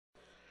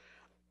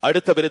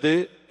அடுத்த விருது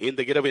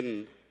இந்த இரவின்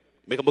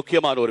மிக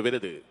முக்கியமான ஒரு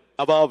விருது.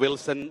 நவா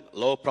வில்சன்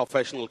லோ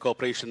ப்ரொஃபஷனல்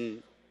கார்ப்பரேஷன்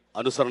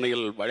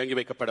அனுசரணையில் வழங்கி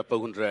வைக்கப்பட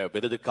போகின்ற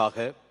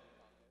விருதுக்காக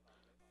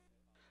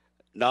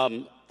நாம்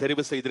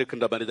தெரிவு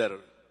செய்திருக்கின்ற மனிதர்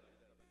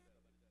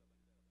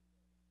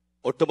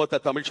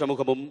ஒட்டுமொத்த தமிழ்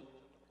சமூகமும்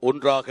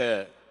ஒன்றாக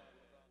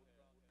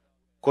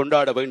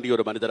கொண்டாட வேண்டிய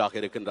ஒரு மனிதராக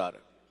இருக்கின்றார்.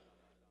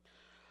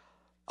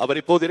 அவர்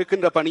இப்போது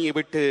இருக்கின்ற பணியை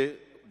விட்டு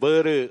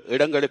வேறு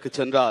இடங்களுக்கு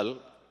சென்றால்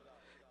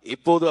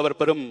இப்போது அவர்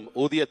பெறும்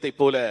ஊதியத்தை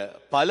போல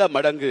பல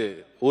மடங்கு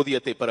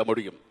ஊதியத்தை பெற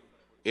முடியும்.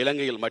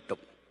 இலங்கையில்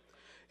மட்டும்.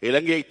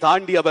 இலங்கையை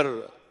தாண்டி அவர்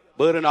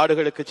வேறு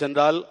நாடுகளுக்கு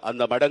சென்றால்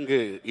அந்த மடங்கு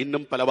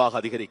இன்னும் பலவாக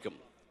அதிகரிக்கும்.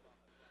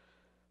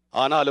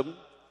 ஆனாலும்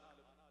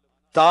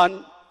தான்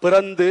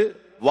பிறந்து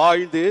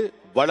வாழ்ந்து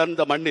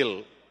வளர்ந்த மண்ணில்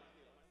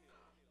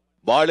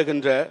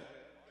வாழுகின்ற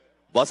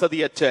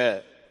வசதியற்ற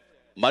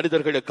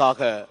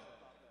மனிதர்களுக்காக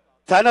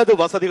தனது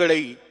வசதிகளை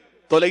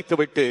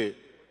தொலைத்துவிட்டு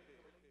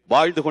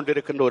வாழ்ந்து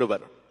கொண்டிருக்கின்ற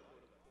ஒருவர்.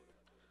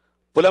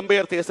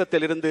 புலம்பெயர்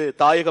தேசத்தில் இருந்து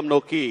தாயகம்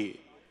நோக்கி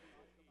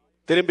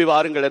திரும்பி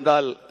வாருங்கள்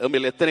என்றால்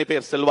எம்மில் எத்தனை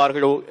பேர்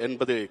செல்வார்களோ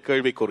என்பது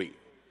கேள்விக்குறி.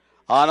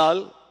 ஆனால்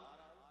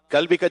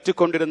கல்வி கற்றுக்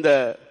கொண்டிருந்த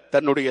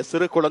தன்னுடைய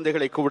சிறு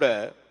குழந்தைகளை கூட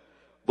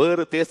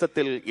வேறு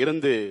தேசத்தில்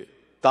இருந்து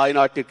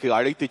தாய்நாட்டிற்கு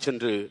அழைத்து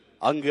சென்று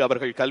அங்கு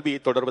அவர்கள் கல்வியை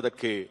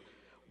தொடர்வதற்கு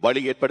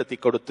வழி ஏற்படுத்தி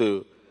கொடுத்து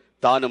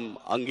தானும்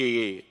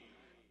அங்கேயே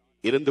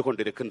இருந்து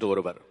கொண்டிருக்கின்ற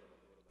ஒருவர்.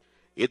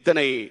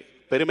 இத்தனை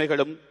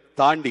பெருமைகளும்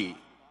தாண்டி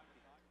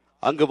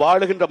அங்கு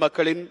வாழுகின்ற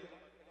மக்களின்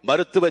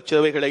மருத்துவ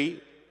சேவைகளை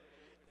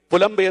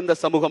புலம்பெயர்ந்த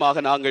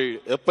சமூகமாக நாங்கள்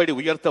எப்படி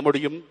உயர்த்த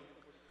முடியும்,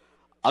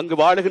 அங்கு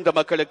வாழுகின்ற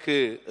மக்களுக்கு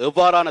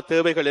எவ்வாறான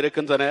தேவைகள்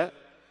இருக்கின்றன,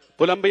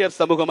 புலம்பெயர்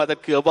சமூகம்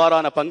அதற்கு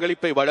எவ்வாறான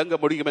பங்களிப்பை வழங்க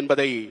முடியும்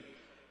என்பதை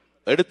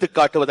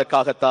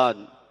எடுத்துக்காட்டுவதற்காகத்தான்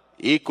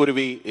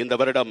ஈக்குருவி இந்த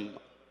வருடம்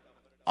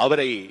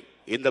அவரை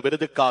இந்த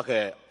விருதுக்காக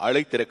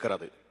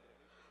அழைத்திருக்கிறது.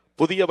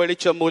 புதிய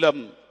வெளிச்சம்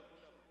மூலம்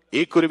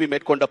ஈக்குருவி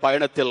மேற்கொண்ட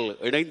பயணத்தில்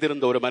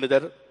இணைந்திருந்த ஒரு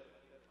மனிதர்.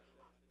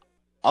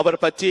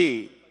 அவர் பற்றி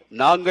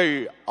நாங்கள்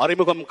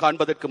அறிமுகம்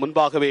காண்பதற்கு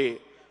முன்பாகவே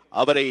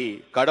அவரை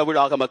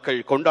கடவுளாக மக்கள்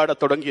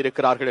கொண்டாடத் தொடங்கி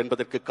இருக்கிறார்கள்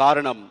என்பதற்கு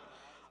காரணம்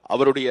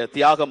அவருடைய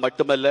தியாகம்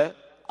மட்டுமல்ல,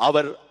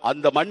 அவர்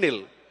அந்த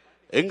மண்ணில்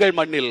எங்கள்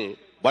மண்ணில்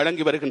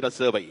வழங்கி வருகின்ற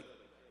சேவை.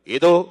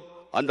 ஏதோ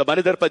அந்த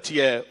மனிதர்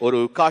பற்றிய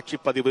ஒரு காட்சி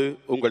பதிவு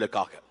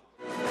உங்களுக்காக.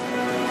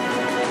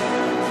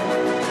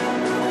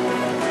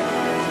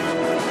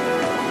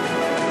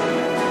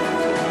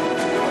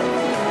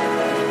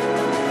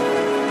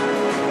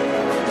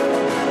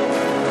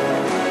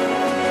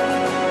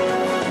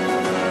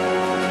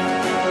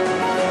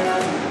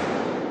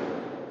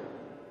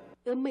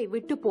 எம்மை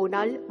விட்டு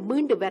போனால்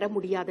மீண்டு வர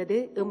முடியாதது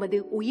எமது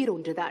உயிர்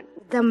ஒன்றுதான்.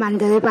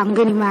 வந்தது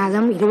பங்குனி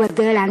மாதம்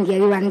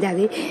 27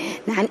 வந்தது.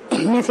 நான்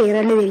என்ன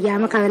செய்யறேன்னு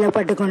தெரியாம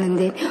கவலைப்பட்டு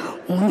கொண்டிருந்தேன்.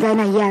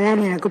 முந்தன் ஐயா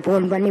தான் எனக்கு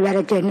போன் பண்ணி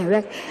வர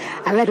சொன்னவர்.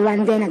 அவர்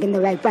வந்து எனக்கு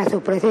இந்த பைபாஸ்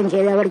ஆபரேஷன்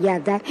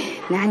செய்தபடியாதான்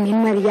நான்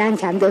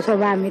நிம்மதியாக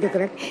சந்தோஷமாக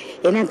இருக்கிறேன்.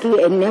 எனக்கு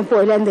என்ன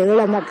போல இந்த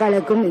ஏழை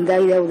மக்களுக்கும்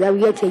இந்த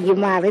உதவியை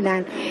செய்யுமாறு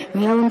நான்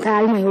மிகவும்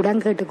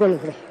தாழ்மையுடன்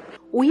கேட்டுக்கொள்கிறேன்.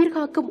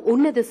 உயிர்காக்கும்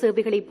உன்னத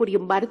சேவைகளை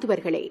புரியும்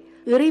மருத்துவர்களை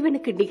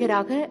இறைவனுக்கு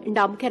நிகராக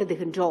நாம்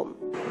கருதுகின்றோம்.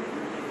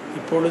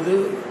 இப்பொழுது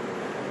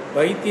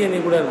வைத்திய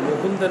நிபுணர்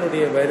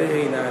முகுந்தனுடைய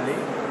வருகையினாலே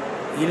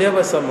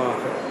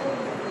இலவசமாக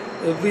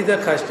எவ்வித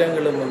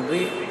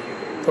கஷ்டங்களுமின்றி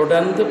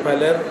தொடர்ந்து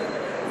பலர்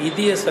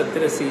இதய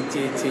சத்திர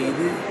சிகிச்சை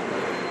செய்து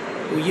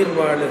உயிர்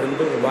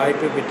வாழுகின்ற ஒரு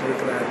வாய்ப்பை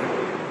பெற்றிருக்கிறார்கள்.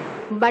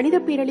 மனித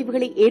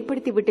பேரழிவுகளை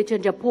ஏற்படுத்திவிட்டு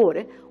சென்ற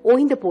போர்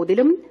ஓய்ந்த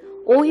போதிலும்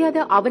ஓயாத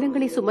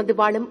அவலங்களை சுமந்து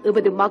வாழும்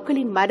எமது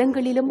மக்களின்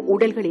மனங்களிலும்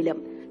உடல்களிலும்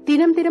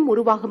தினம் தினம்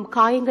உருவாகும்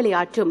காயங்களை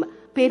ஆற்றும்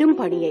பெரும்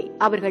பணியை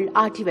அவர்கள்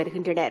ஆற்றி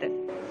வருகின்றனர்.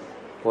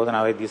 போதனா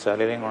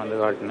வைத்தியசாலையிலையும் கொண்டு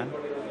காட்டினர்.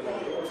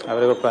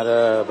 அவர்கள் பல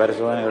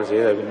பரிசோதனைகள்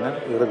செய்த பின்னர்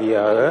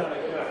இறுதியாக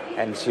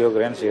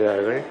ஆன்ஜியோகிராம்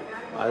செய்தார்கள்.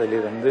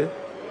 அதிலிருந்து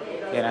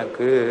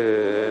எனக்கு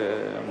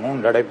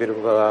 3 அடைப்பு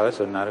இருப்பதாக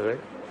சொன்னார்கள்.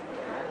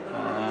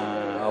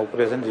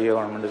 ஆப்ரேஷன் செய்ய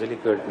வேணும் என்று சொல்லி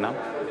கேட்டினோம்.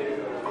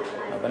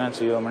 அப்போ நான்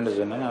செய்வோம்னு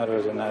சொன்னேன்.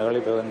 அவர்கள் சொன்னார்கள்,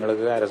 இப்போ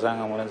எங்களுக்கு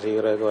அரசாங்கம் மூலம்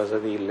செய்கிறதுக்கு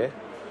வசதி இல்லை,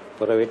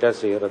 ப்ரைவேட்டாக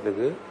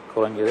செய்கிறதுக்கு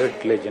குறைஞ்சது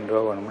 8 லட்சம்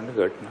ரூபா வேணும்னு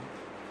கேட்டினேன்.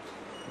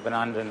 இப்போ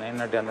நான் சொன்னேன்,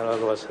 என்னட்டு அந்த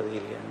அளவுக்கு வசதி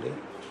இல்லையாண்டு.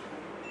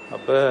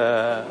 அப்போ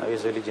அவை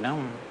சொல்லிச்சுன்னா,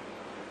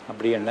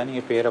 அப்படி என்ன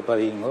நீங்கள் பேரை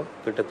பதியுங்கோ,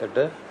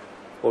 கிட்டத்தட்ட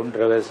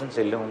 1.5 வருஷம்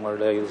செல்லும்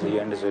உங்களோட இது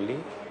செய்யான்னு சொல்லி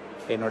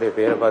என்னுடைய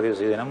பேரை பதிவு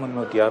செய்தேன்னா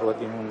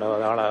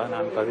 363வது ஆளாக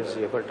நான் பதிவு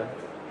செய்யப்பட்டேன்.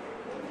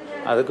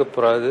 அதுக்கு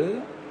பிறகு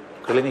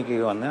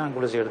கிளினிக்கு வந்து நான்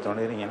குளிச்சு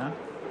எடுத்தோன்னு இருந்தீங்கன்னா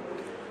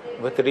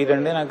இப்போ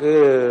திடீரெண்டு எனக்கு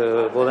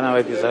போதனா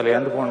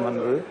வைத்தியசாலையாண்டு ஃபோன்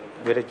பண்ணுறது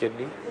விரை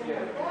சொல்லி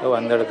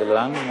வந்த இடத்துல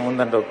தான்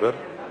முகுந்தன் டாக்டர்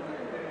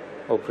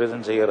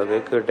ஆப்ரேஷன் செய்கிறது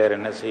கேட்டார்.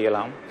 என்ன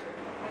செய்யலாம்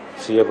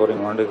செய்ய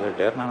போறீங்கன்னு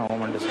கேட்டார். நான்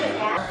ஓமண்டு சொன்னேன்.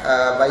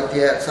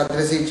 வைத்திய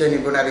சத்திர சிகிச்சை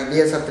நிபுணர்,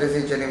 இதய சத்திர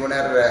சிகிச்சை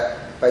நிபுணர்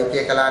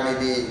வைத்திய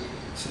கலாநிதி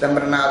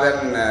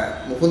சிதம்பரநாதன்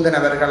முகுந்தன்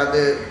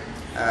அவர்களது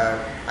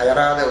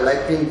அயராத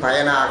உழைப்பின்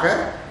பயனாக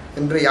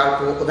இன்று யாழ்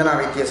போதனா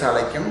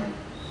வைத்தியசாலைக்கும்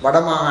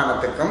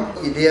வடமாகாணத்துக்கும்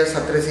இதய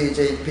சத்திர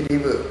சிகிச்சை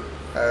பிரிவு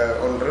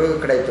ஒன்று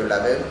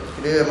கிடைத்துள்ளது.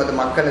 இது எமது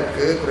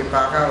மக்களுக்கு,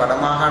 குறிப்பாக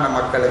வடமாகாண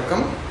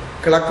மக்களுக்கும்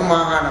கிழக்கு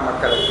மாகாண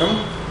மக்களுக்கும்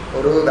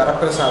ஒரு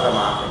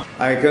வரப்பிரசாதமாகும்.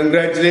 I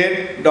congratulate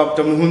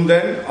Dr.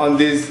 Mukundan on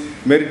this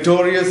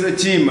meritorious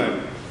achievement,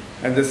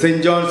 and the St.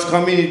 John's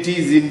community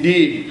is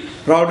indeed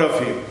proud of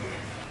him.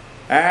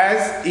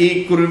 As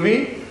Ekuruvi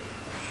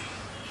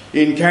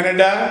in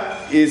Canada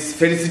is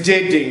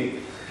felicitating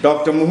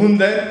Dr.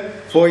 Mukundan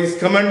for his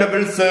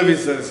commendable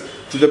services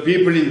to the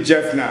people in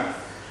Jaffna,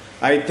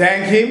 I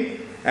thank him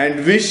and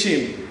wish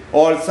him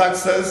all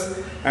success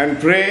and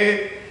pray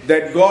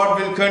that God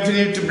will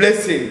continue to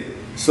bless him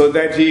so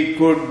that he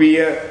could be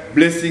a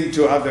blessing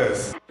to others.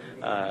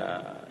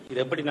 இது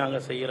எப்படி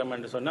நாங்கள் செய்கிறோம்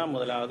என்று சொன்னால்,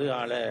 முதலாவது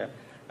ஆளை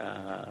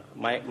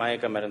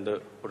மயக்க மருந்து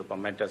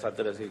கொடுப்போம், மற்ற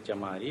சத்திர சிகிச்சை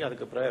மாதிரி.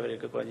 அதுக்கு பிறகு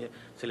அவருக்கு கொஞ்சம்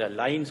சில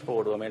லைன்ஸ்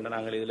போடுவோம். ஏன்னா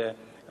நாங்கள் இதில்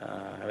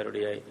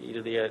அவருடைய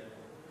இருதய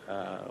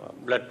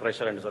பிளட்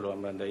ப்ரெஷர் என்று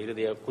சொல்லுவோம், அந்த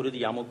இருதய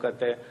குருதி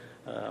அமுக்கத்தை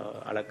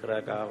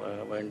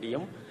அளக்கிறதுக்காக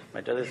வேண்டியும்,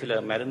 மற்றது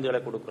சில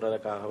மருந்துகளை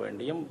கொடுக்கறதுக்காக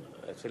வேண்டியும்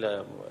சில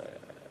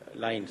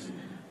லைன்ஸ்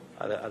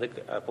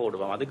அதுக்கு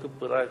போடுவோம். அதுக்கு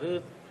பிறகு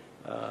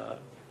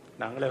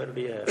நாங்கள்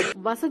அவருடைய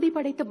வசதி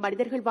படைத்த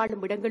மனிதர்கள்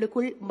வாழும்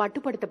இடங்களுக்குள்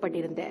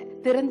மட்டுப்படுத்தப்பட்டிருந்த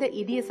திறந்த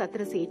இதய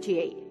சத்திர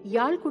சிகிச்சையை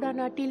யாழ்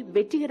குடாநாட்டில்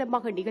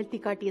வெற்றிகரமாக நிகழ்த்தி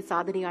காட்டிய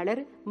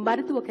சாதனையாளர்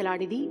மருத்துவ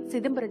கலாநிதி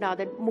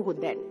சிதம்பரநாதன்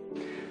முகுந்தன்.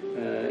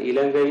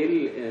 இலங்கையில்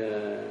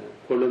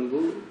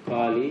கொழும்பு,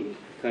 காலி,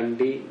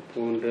 கண்டி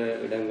போன்ற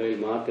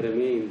இடங்களில்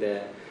மாத்திரமே இந்த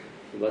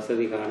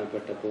வசதி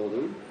காணப்பட்ட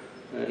போதும்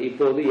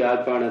இப்போது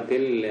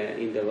யாழ்ப்பாணத்தில்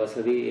இந்த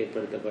வசதி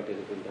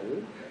ஏற்படுத்தப்பட்டிருக்கின்றது.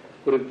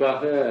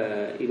 குறிப்பாக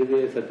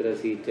இருதய சத்திர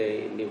சிகிச்சை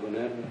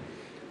நிபுணர்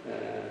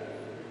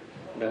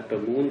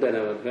டாக்டர் முகுந்தன்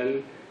அவர்கள்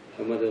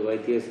நமது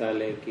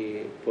வைத்தியசாலைக்கு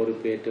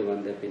பொறுப்பேற்று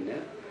வந்த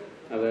பின்னர்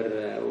அவர்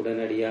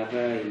உடனடியாக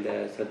இந்த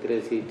சத்திர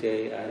சிகிச்சை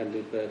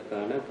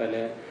ஆரம்பிப்பதற்கான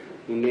பல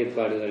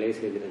முன்னேற்பாடுகளை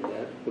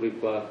செய்திருந்தார்.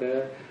 குறிப்பாக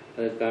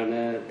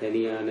அதற்கான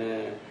தனியான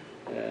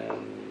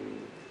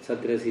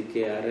சத்திர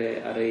சிகிச்சை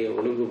அறையை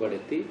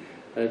ஒழுங்குபடுத்தி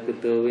அதற்கு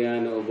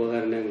தேவையான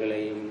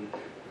உபகரணங்களையும்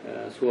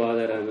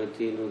சுகாதார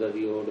அமைச்சின்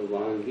உதவியோடு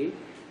வாங்கி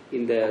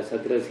இந்த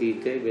சத்திர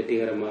சிகிச்சை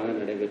வெற்றிகரமாக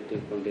நடைபெற்று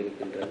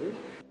கொண்டிருக்கின்றது.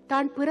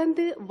 தான்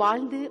பிறந்து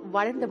வாழ்ந்து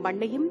வளர்ந்த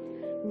மண்ணையும்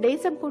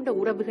நேசம் கொண்ட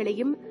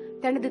உறவுகளையும்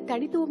தனது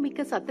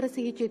தனித்துவமிக்க சத்திர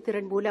சிகிச்சை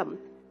திறன் மூலம்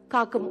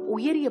காக்கும்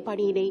உயரிய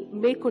பணியினை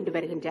மேற்கொண்டு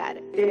வருகின்றார்.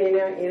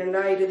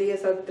 இருதய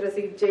சத்திர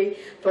சிகிச்சை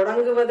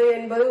தொடங்குவது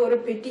என்பது ஒரு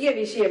பெரிய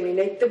விஷயம்,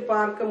 நினைத்து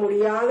பார்க்க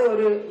முடியாத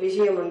ஒரு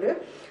விஷயம் உண்டு.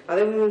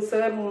 அதுவும்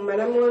சார்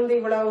மனம் வந்து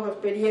இவ்வளவு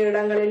பெரிய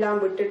இடங்கள்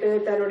எல்லாம் விட்டுட்டு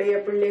தன்னுடைய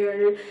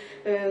பிள்ளைகள்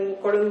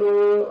கொழும்பு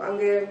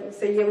அங்க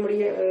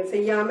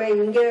செய்யாம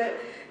இங்க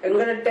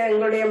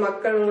எங்களுடைய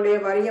மக்கள், எங்களுடைய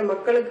வறிய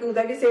மக்களுக்கு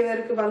உதவி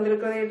செய்வதற்கு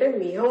வந்திருக்கிறதை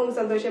மிகவும்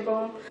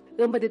சந்தோஷப்போம்.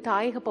 எமது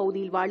தாயக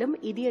பகுதியில் வாழும்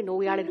இதய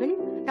நோயாளர்கள்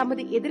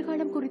தமது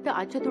எதிர்காலம் குறித்த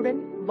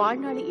அச்சத்துடன்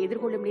வாழ்நாளை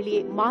எதிர்கொள்ளும்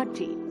நிலையை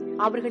மாற்றி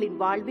அவர்களின்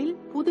வாழ்வில்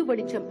புது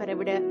வெளிச்சம்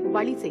பெறவிட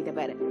வழி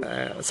செய்தவர்.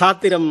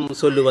 சாத்திரம்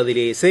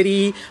சொல்லுவதிலே சரி,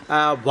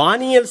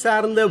 வானியல்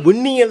சார்ந்த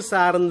விண்ணியல்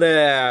சார்ந்த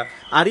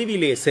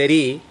அறிவிலே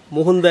சரி,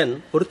 முகுந்தன்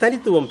ஒரு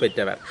தனித்துவம்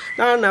பெற்றவர்.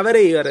 நான்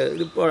அவரை,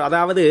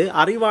 அதாவது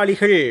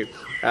அறிவாளிகள்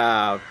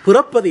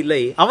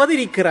பிறப்பதில்லை,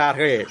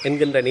 அவதரிக்கிறார்கள்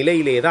என்கின்ற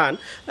நிலையிலேதான்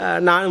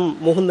நான்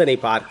முகுந்தனை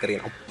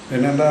பார்க்கிறேன்.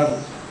 ஏனென்றால்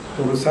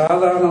ஒரு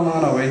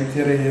சாதாரணமான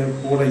வைத்தியரைய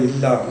போல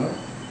இல்லாமல்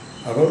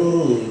அவர்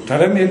ஒரு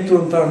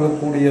தலைமைத்துவம்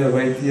தாங்கக்கூடிய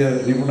வைத்திய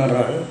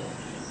நிபுணராக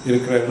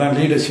இருக்கிறார். தான்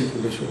லீடர்ஷிப்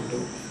என்று சொல்லிட்டு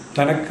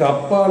தனக்கு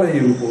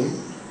அப்பாலையும் போய்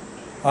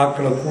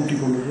ஆக்களை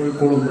கூட்டிக் கொண்டு போய்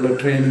கொழும்புல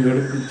ட்ரைனிங்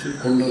எடுப்பிச்சு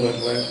கொண்டு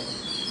வர்றார்.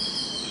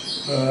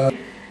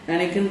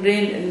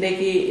 நினைக்கின்றேன்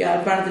இன்றைக்கு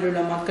யாழ்ப்பாணத்தில்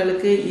உள்ள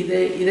மக்களுக்கு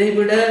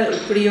இதைவிட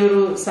இப்படி ஒரு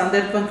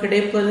சந்தர்ப்பம்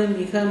கிடைப்பது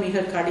மிக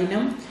மிக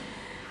கடினம்.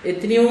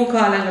 எத்தனையோ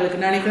காலங்களுக்கு,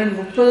 நினைக்கிறேன்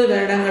 30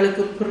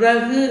 வருடங்களுக்கு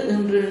பிறகு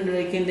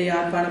இன்றைக்கு இந்த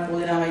யாழ்ப்பாண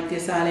போதனா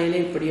வைத்தியசாலையிலே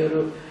இப்படி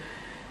ஒரு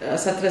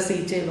சத்திர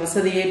சிகிச்சை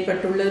வசதி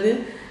ஏற்பட்டுள்ளது.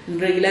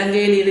 இன்று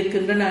இலங்கையில்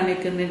இருக்கின்ற நான்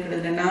நினைக்கின்றேன்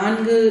கிட்டத்தட்ட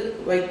 4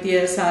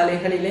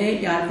 வைத்தியசாலைகளிலே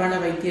யாழ்ப்பாண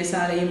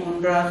வைத்தியசாலையும்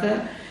ஒன்றாக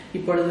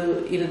இப்பொழுது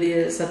இருதய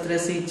சத்திர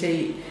சிகிச்சை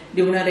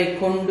நிபுணரை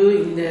கொண்டு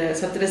இந்த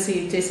சத்திர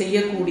சிகிச்சை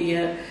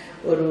செய்யக்கூடிய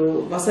ஒரு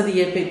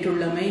வசதியை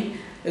பெற்றுள்ளமை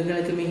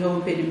எங்களுக்கு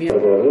மிகவும்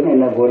பெருமையாக.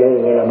 என்ன போல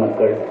ஏழை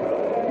மக்கள்,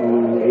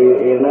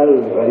 ஏனால்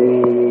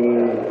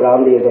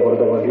பிராந்தியத்தை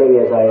பொறுத்தப்பட்ட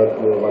விவசாய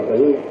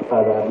மக்கள்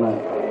சாதாரண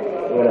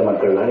ஏழை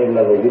மக்கள் தான்.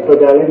 எல்லா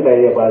யுத்தத்தாலையும்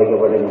கையை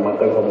பாதிக்கப்பட்ட இந்த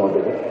மக்கள்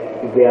சமூகத்துக்கு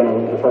இப்படியான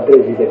சத்திர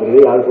சிகிச்சை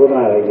பிரிவு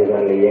யாழ்ப்பாண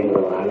வைத்தியசாலை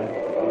இயங்குறதுனால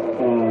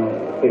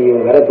பெரிய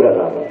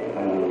வரப்பிரசாதம்.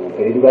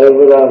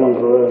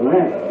 பெரும்பரப்புறாமன்றதுன்னா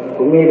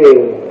உண்மையிலே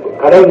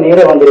கடவுள் நேர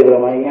வந்திருக்கிற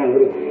மாதிரி.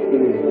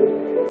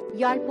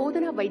 யாழ்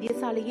போதனா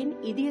வைத்தியசாலையின்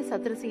இதய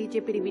சத்திர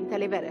சிகிச்சை பிரிவின்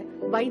தலைவர்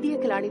வைத்திய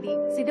கலாநிதி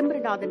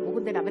சிதம்பரநாதன்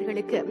முகுந்தன்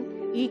அவர்களுக்கு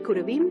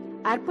ஈக்குருவி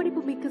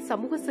அர்ப்பணிப்பு மிக்க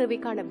சமூக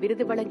சேவைக்கான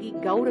விருது வழங்கி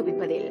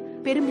கௌரவிப்பதில்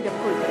பெருமிதம்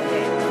கொள்கிறது.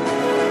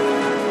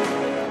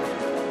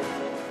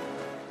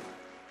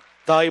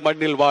 தாய்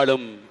மண்ணில்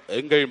வாழும்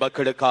எங்கள்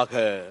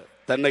மக்களுக்காக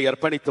தன்னை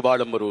அர்ப்பணித்து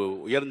வாழும் ஒரு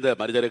உயர்ந்த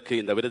மனிதருக்கு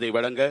இந்த விருதை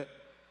வழங்க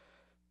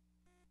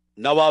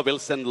நவா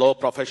வில்சன் லோ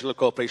ப்ரொஃபஷனல்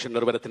கோஆபரேஷன்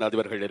நிறுவனத்தின்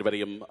அதிபர்கள்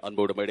இருவரையும்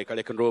அன்போடு மேடை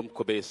கலைக்கின்றோம்.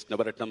 குபேஸ்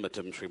நவரட்னம்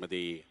மற்றும்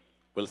ஸ்ரீமதி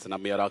வில்சன்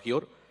அம்மையார்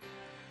ஆகியோர்.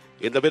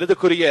 இந்த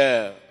விருதுக்குரிய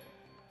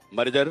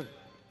மனிதர்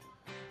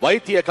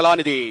வைத்திய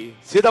கலாநிதி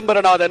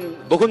சிதம்பரநாதன்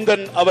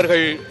முகுந்தன்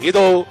அவர்கள்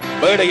இதோ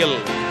மேடையில்.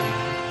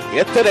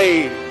 எத்தனை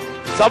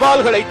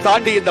சவால்களை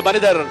தாண்டி இந்த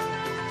மனிதர்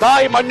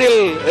தாய் மண்ணில்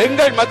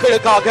எங்கள்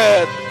மக்களுக்காக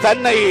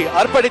தன்னை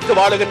அர்ப்பணித்து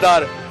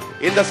வாழுகின்றார்.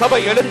 இந்த சபை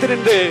எழுந்து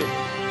நின்று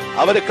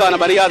அவருக்கான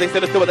மரியாதை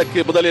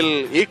செலுத்துவதற்கு முதலில்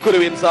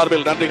ஈக்குருவின்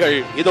சார்பில் நன்றிகள்.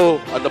 இதோ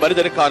அந்த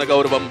மனிதருக்கான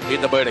கௌரவம்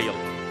இந்த மேடையில்.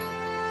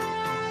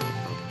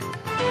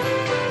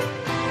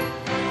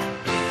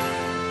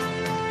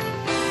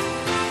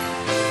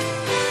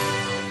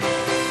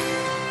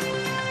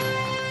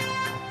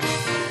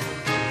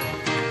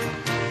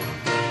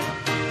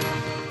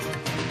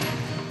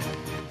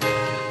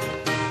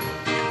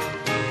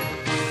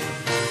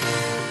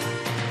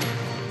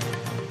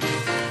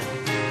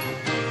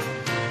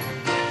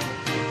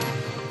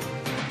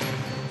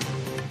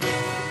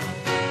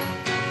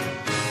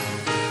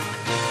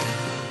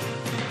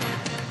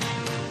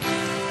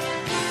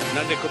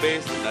 Nandri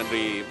Kubes,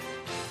 Nandri,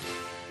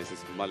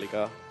 Mrs.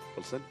 Malika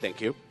Wilson, thank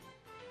you.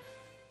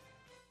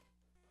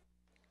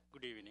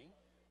 Good evening,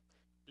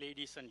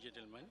 ladies and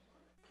gentlemen.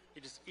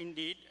 It is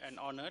indeed an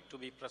honor to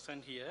be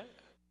present here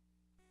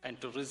and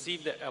to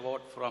receive the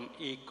award from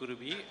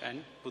Ekuruvi and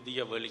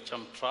Pudiya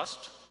Velicham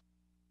Trust,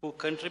 who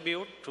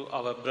contribute to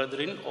our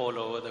brethren all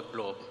over the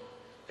globe,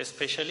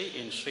 especially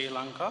in Sri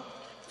Lanka,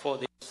 for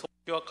their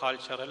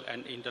socio-cultural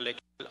and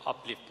intellectual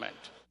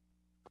upliftment.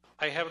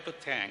 I have to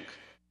thank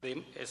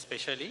them,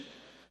 especially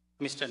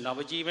Mr.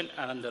 Navajeevan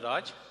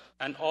Anandaraj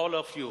and all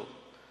of you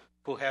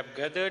who have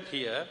gathered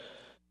here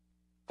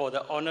for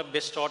the honor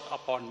bestowed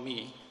upon me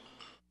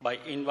by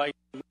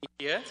inviting me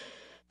here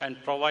and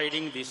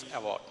providing this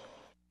award.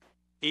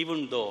 Even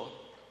though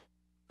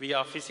we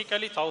are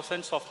physically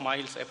thousands of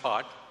miles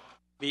apart,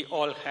 we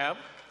all have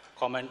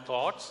common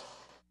thoughts,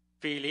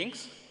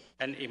 feelings,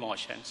 and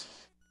emotions,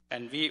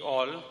 and we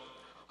all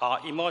are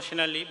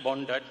emotionally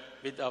bonded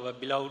with our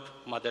beloved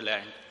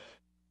motherland.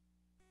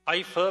 I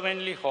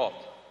fervently hope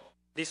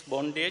this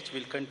bondage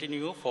will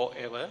continue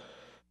forever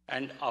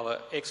and our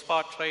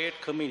expatriate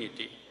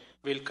community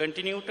will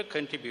continue to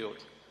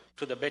contribute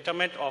to the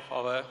betterment of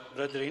our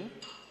brethren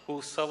who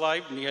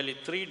survived nearly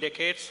 3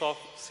 decades of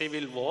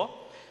civil war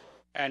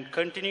and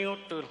continue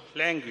to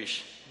languish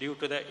due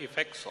to the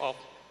effects of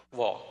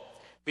war,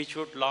 which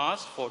would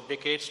last for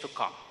decades to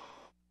come.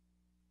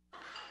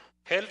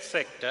 Health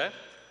sector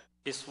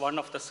is one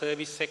of the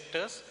service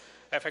sectors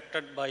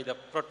affected by the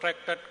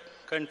protracted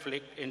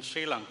conflict in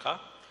Sri Lanka,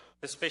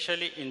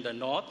 especially in the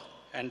north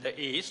and the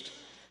east,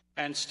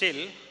 and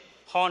still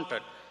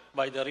haunted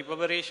by the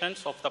reverberations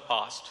of the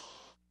past.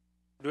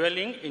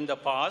 Dwelling in the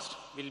past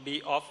will be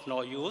of no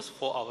use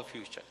for our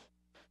future.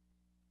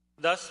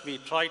 Thus, we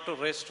try to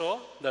restore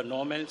the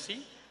normalcy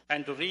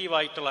and to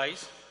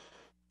revitalize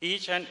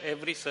each and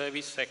every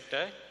service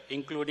sector,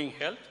 including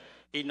health,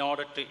 in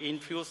order to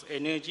infuse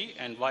energy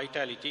and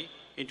vitality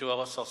into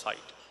our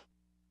society.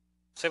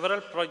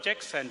 Several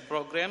projects and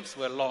programs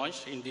were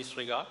launched in this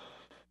regard,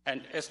 and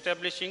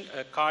establishing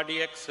a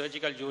cardiac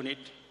surgical unit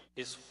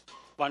is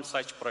one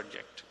such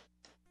project.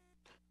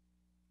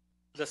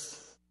 The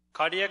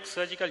cardiac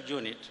surgical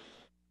unit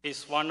is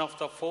one of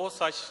the 4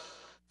 such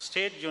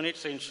state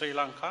units in Sri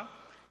Lanka,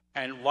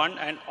 and one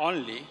and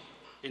only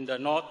in the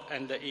north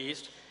and the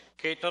east,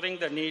 catering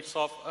the needs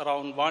of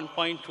around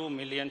 1.2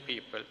 million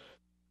people.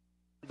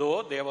 Though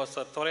there was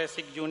a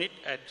thoracic unit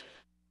at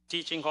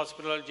Teaching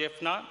Hospital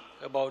Jaffna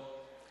about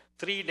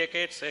 3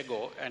 decades ago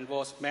and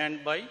was manned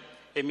by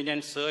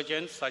eminent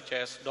surgeons such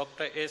as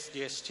Dr.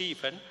 S.J.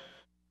 Stephen,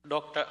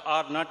 Dr.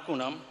 R.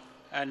 Natkunam,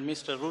 and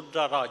Mr.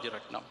 Rudra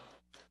Rajaratnam.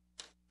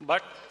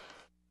 But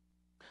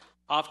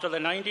after the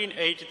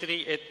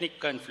 1983 ethnic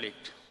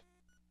conflict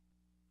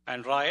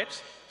and riots,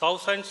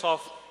 thousands of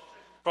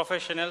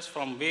professionals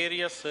from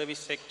various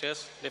service sectors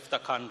left the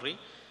country,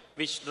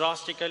 which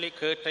drastically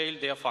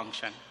curtailed their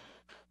function.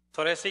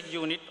 Thoracic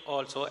unit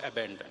also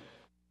abandoned.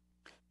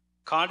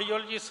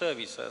 Cardiology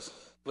services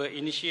were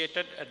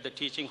initiated at the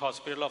Teaching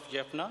Hospital of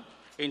Jaffna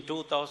in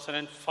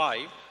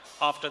 2005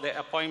 after the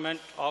appointment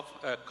of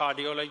a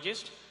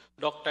cardiologist,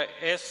 Dr.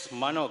 S.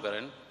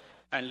 Manogaran,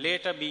 and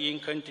later being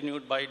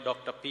continued by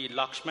Dr. P.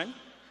 Lakshman,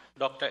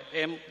 Dr.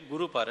 M.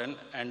 Guruparan,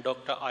 and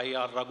Dr.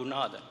 I.R.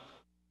 Raghunathan.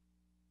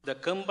 The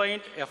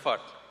combined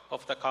effort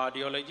of the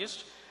cardiologist,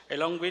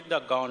 along with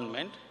the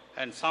government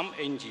and some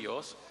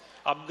NGOs,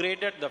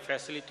 upgraded the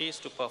facilities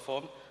to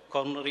perform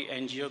coronary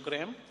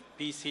angiogram,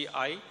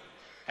 PCI,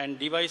 and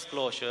device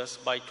closures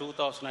by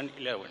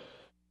 2011.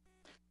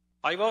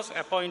 I was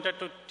appointed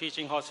to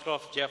Teaching Hospital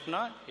of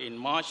Jaffna in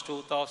March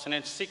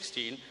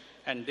 2016,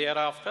 and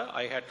thereafter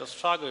I had to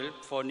struggle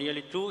for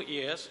nearly 2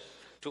 years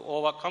to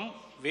overcome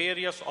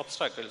various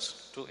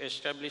obstacles to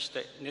establish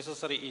the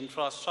necessary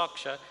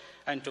infrastructure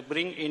and to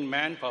bring in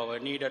manpower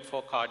needed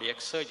for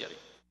cardiac surgery.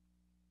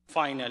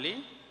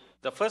 Finally,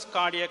 the first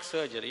cardiac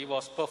surgery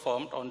was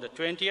performed on the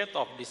 20th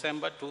of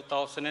December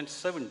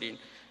 2017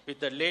 with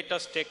the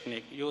latest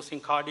technique using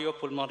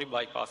cardiopulmonary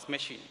bypass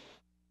machine.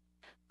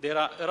 There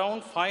are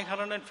around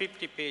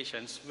 550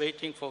 patients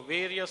waiting for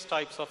various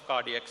types of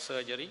cardiac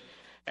surgery,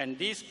 and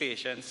these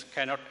patients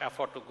cannot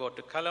afford to go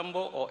to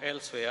Colombo or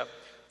elsewhere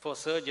for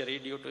surgery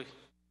due to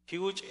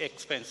huge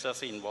expenses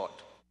involved.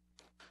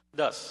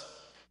 Thus,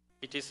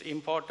 it is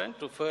important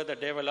to further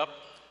develop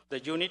the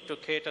unit to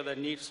cater the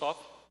needs of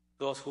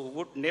those who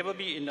would never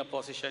be in a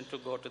position to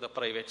go to the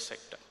private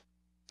sector.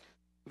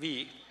 We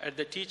at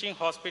the Teaching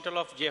Hospital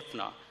of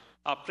Jaffna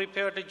are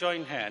prepared to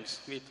join hands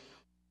with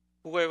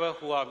whoever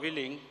who are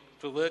willing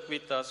to work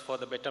with us for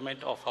the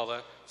betterment of our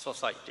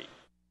society.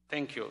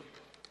 Thank you.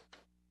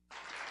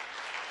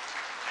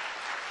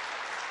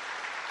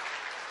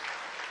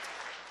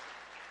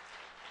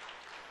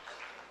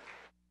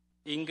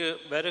 இங்கு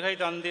வருகை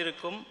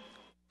தந்திருக்கும்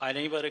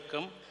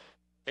அனைவருக்கும்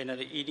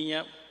எனது இனிய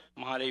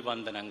மாலை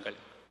வந்தனங்கள்.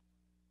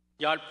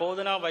 யாழ்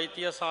போதனா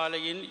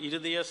வைத்தியசாலையின்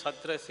இருதய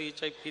சத்திர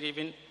சிகிச்சை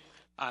பிரிவின்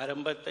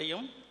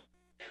ஆரம்பத்தையும்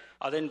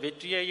அதன்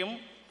வெற்றியையும்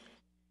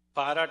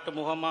பாராட்டு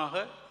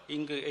முகமாக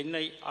இங்கு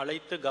என்னை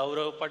அழைத்து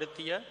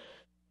கௌரவப்படுத்திய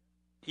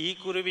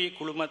ஈக்குருவி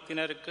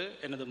குழுமத்தினருக்கு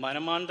எனது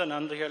மனமார்ந்த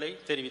நன்றிகளை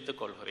தெரிவித்துக்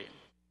கொள்கிறேன்.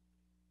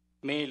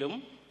 மேலும்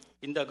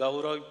இந்த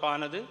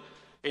கௌரவிப்பானது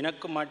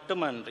எனக்கு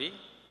மட்டுமன்றி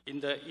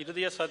இந்த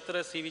இருதய சத்திர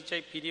சிகிச்சை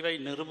பிரிவை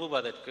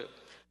நிறுவுவதற்கு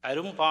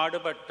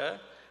அரும்பாடுபட்ட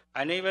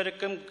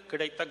அனைவருக்கும்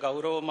கிடைத்த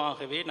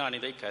கௌரவமாகவே நான்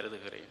இதை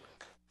கருதுகிறேன்.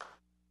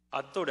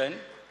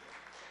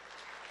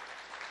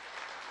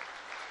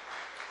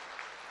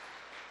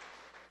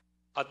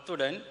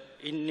 அத்துடன்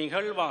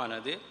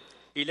இந்நிகழ்வானது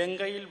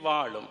இலங்கையில்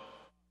வாழும்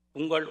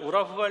உங்கள்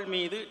உறவுகள்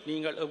மீது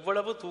நீங்கள்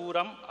எவ்வளவு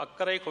தூரம்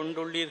அக்கறை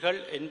கொண்டுள்ளீர்கள்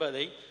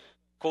என்பதை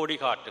கோடி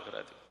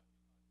காட்டுகிறது.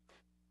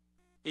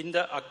 இந்த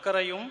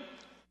அக்கறையும்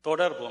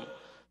தொடர்பும்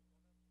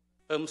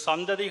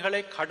சந்ததிகளை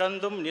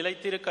கடந்தும்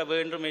நிலைத்திருக்க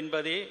வேண்டும்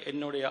என்பதே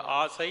என்னுடைய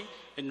ஆசை,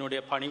 என்னுடைய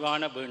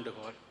பணிவான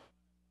வேண்டுகோள்.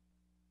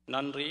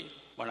 நன்றி,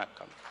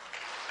 வணக்கம்.